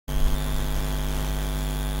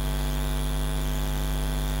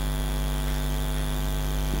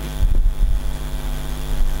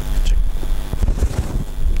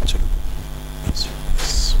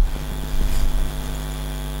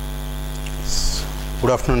Good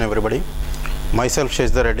afternoon, everybody. Myself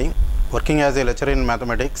Sheshidhar Reddy, working as a lecturer in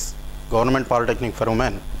mathematics, Government Polytechnic for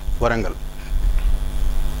Women, Warangal.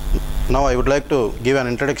 Now I would like to give an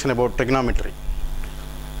introduction about trigonometry.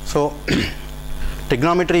 So,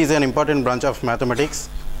 trigonometry is an important branch of mathematics.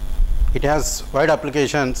 It has wide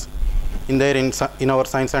applications in our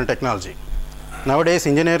science and technology. Nowadays,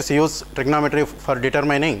 engineers use trigonometry for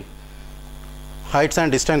determining heights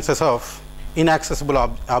and distances of inaccessible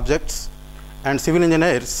objects, and civil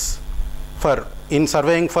engineers in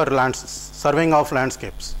surveying of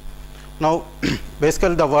landscapes. Now,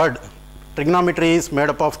 basically the word trigonometry is made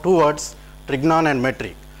up of two words, trigonon and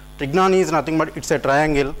metry. Trigonon is nothing but it's a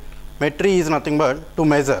triangle. Metry is nothing but to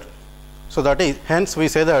measure. So that is, hence we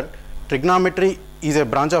say that trigonometry is a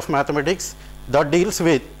branch of mathematics that deals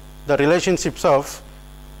with the relationships of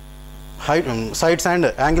sides and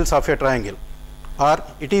angles of a triangle, or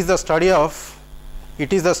it is the study of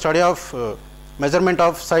measurement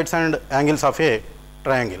of sides and angles of a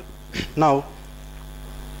triangle. Now,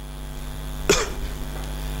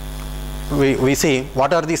 we see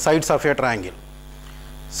what are the sides of a triangle.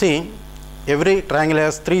 See, every triangle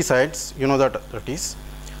has three sides, you know that is.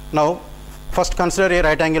 Now, first consider a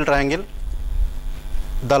right angle triangle.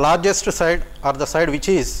 The largest side, or the side which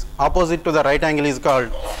is opposite to the right angle, is called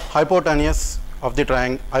hypotenuse of the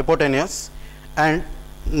triangle, hypotenuse. And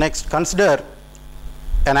next, consider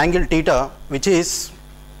an angle theta, which is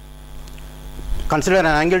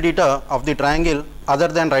of the triangle other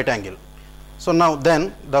than right angle. So now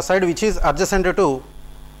then the side which is adjacent to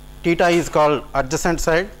theta is called adjacent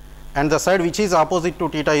side, and the side which is opposite to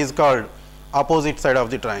theta is called opposite side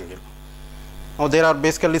of the triangle. Now there are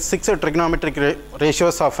basically 6 trigonometric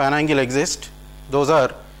ratios of an angle exist. Those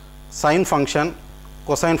are sine function,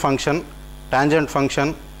 cosine function, tangent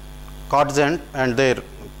function, cotangent and their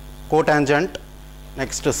cotangent,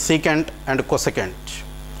 next secant and cosecant.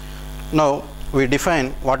 Now we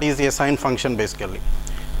define what is a sine function basically.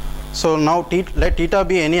 So now let theta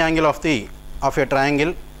be any angle of a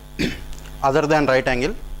triangle other than right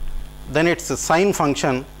angle. Then its sine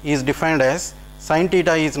function is defined as sine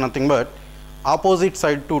theta is nothing but opposite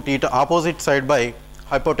side to theta, opposite side by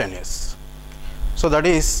hypotenuse. So that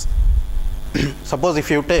is, suppose if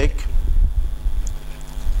you take,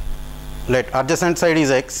 let adjacent side is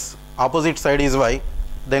x, opposite side is y,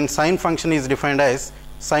 then sine function is defined as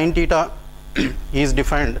sine theta is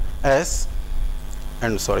defined as,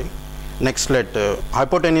 next let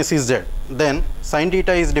hypotenuse is z, then sine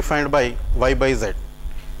theta is defined by y by z.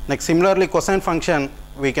 Next, similarly cosine function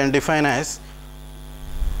we can define as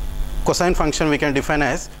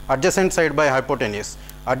adjacent side by hypotenuse.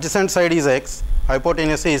 Adjacent side is x,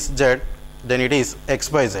 hypotenuse is z, then it is x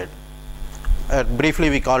by z. Briefly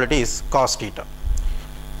we call it is cos theta.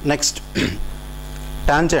 Next,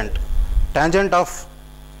 tangent of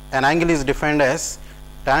an angle is defined as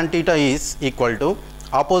tan theta is equal to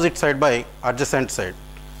opposite side by adjacent side.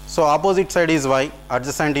 So opposite side is y,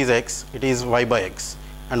 adjacent is x, it is y by x,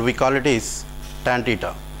 and we call it is tan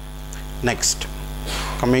theta. Next,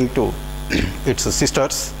 coming to its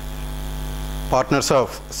sisters, partners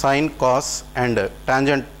of sine, cos and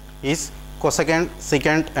tangent is cosecant,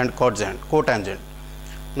 secant and cotangent.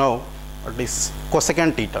 Now what is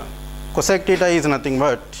cosecant theta? Cosec theta is nothing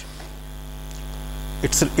but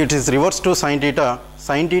it is reverse to sine theta.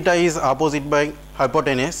 Sine theta is opposite by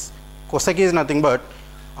hypotenuse. Cosec is nothing but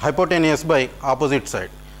hypotenuse by opposite side.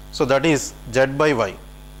 So that is z by y.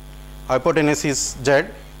 Hypotenuse is z,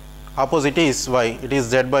 opposite is y, it is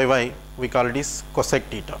z by y, we call it is cosec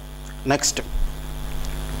theta. Next,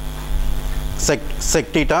 sec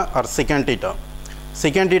theta or secant theta.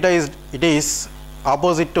 Secant theta is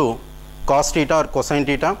opposite to cos theta or cosine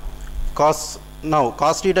theta. Cos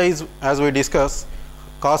theta is, as we discussed,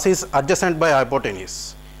 cos is adjacent by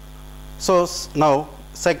hypotenuse. So now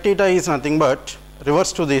sec theta is nothing but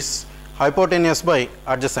reverse to this, hypotenuse by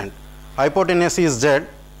adjacent. Hypotenuse is z,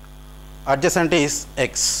 adjacent is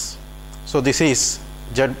x. So this is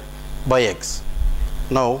z by x.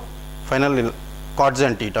 Now finally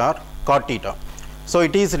cotangent theta or cot theta. So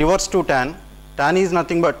it is reverse to tan. Tan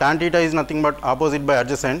theta is nothing but opposite by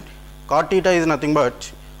adjacent. Cot theta is nothing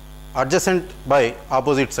but adjacent by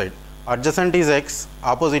opposite side. Adjacent is x,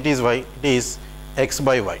 opposite is y, it is x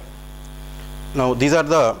by y. Now these are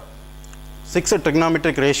the 6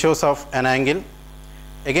 trigonometric ratios of an angle.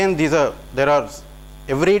 Again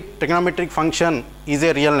every trigonometric function is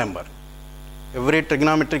a real number. Every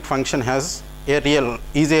trigonometric function is a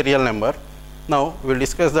real number. Now we will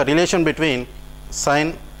discuss the relation between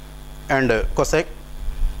sine and cosec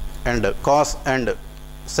and cos and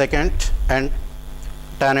secant and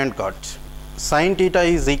tan and cot. sin theta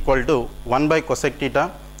is equal to 1 by cosec theta.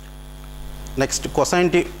 Next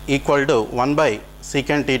cosine equal to 1 by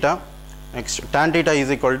secant theta. Next tan theta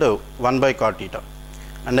is equal to 1 by cot theta.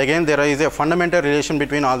 And again there is a fundamental relation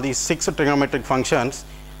between all these 6 trigonometric functions.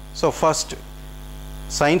 So first,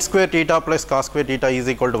 sin square theta plus cos square theta is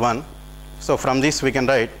equal to 1. So from this we can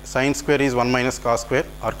write sin square is 1 minus cos square,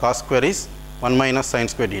 or cos square is 1 minus sin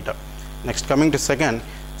square theta. Next, coming to second,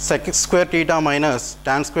 sec square theta minus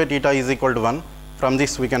tan square theta is equal to 1. From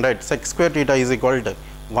this we can write sec square theta is equal to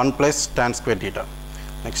 1 plus tan square theta.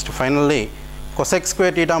 Next, finally, cosec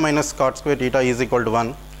square theta minus cot square theta is equal to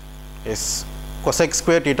 1. Yes, cosec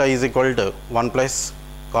square theta is equal to 1 plus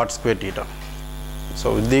cot square theta.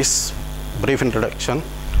 So with this brief introduction,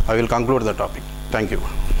 I will conclude the topic. Thank you.